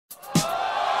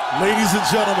Ladies and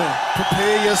gentlemen,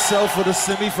 prepare yourself for the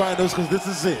semifinals because this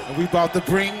is it. And we about to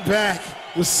bring back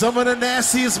with some of the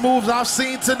nastiest moves I've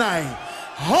seen tonight.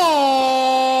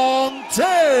 Haunted!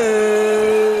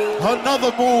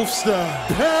 Another movester,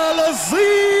 Pelezinho!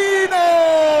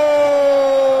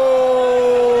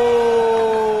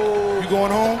 You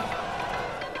going home?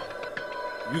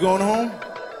 You going home?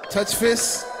 Touch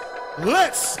fists?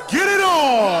 Let's get it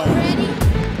on! Ready?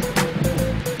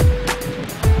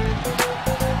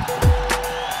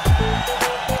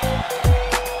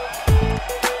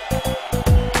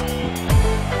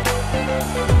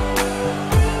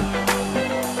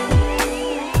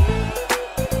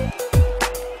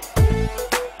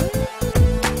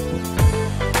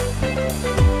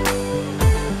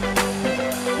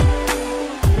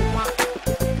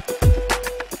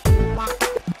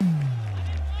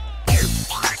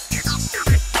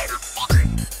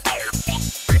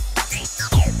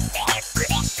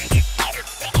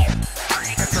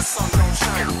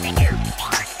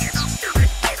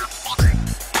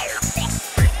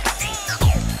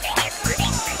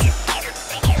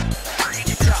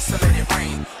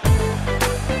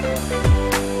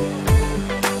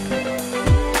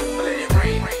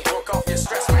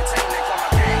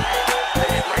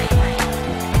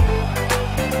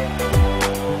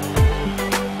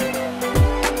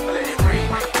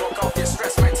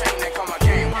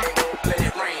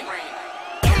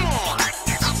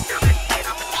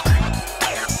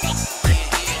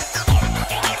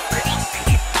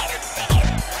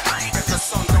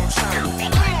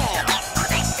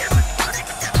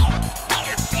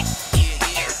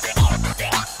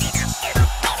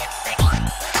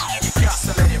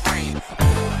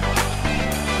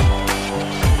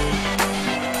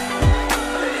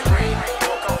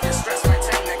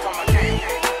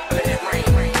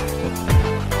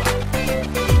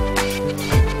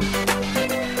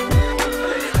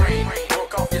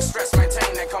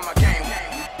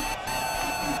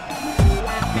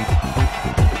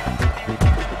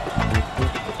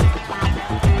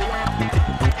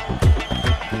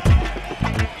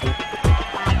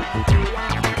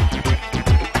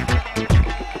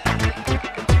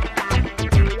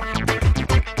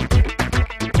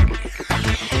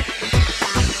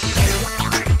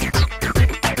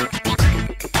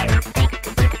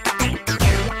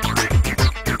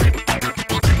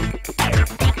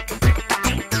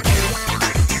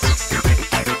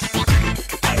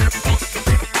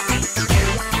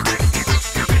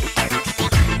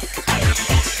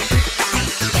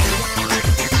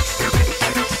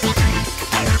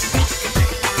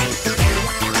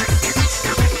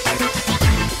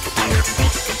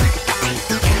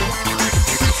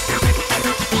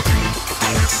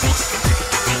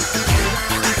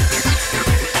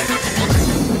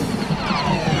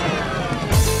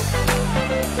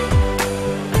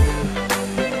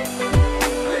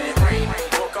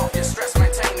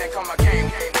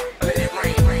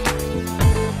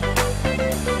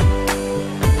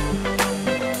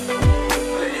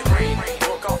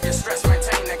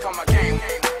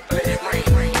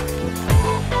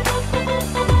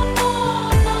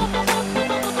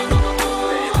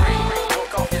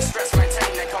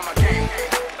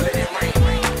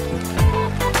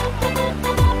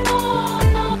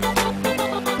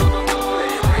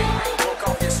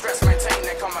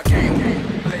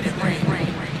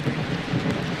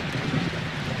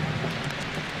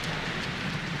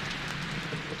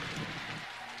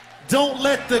 Don't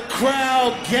let the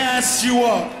crowd gas you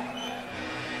up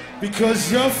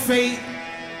because your fate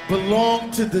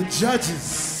belonged to the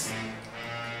judges.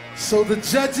 So the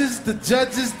judges, the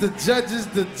judges, the judges,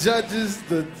 the judges,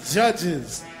 the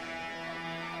judges.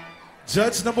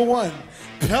 Judge number one,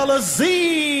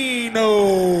 Pelezinho.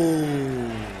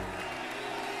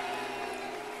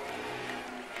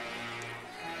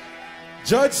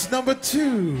 Judge number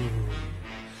two,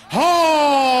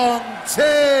 Haunted.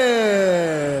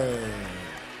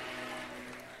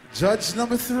 Judge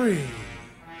number three,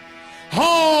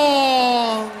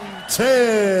 Haunted.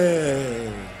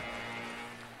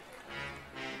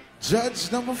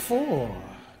 Judge number four,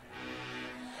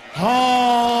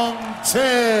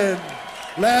 Haunted.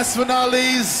 Last but not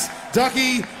least,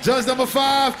 Ducky, judge number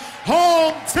five,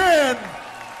 Haunted.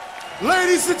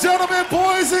 Ladies and gentlemen,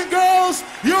 boys and girls,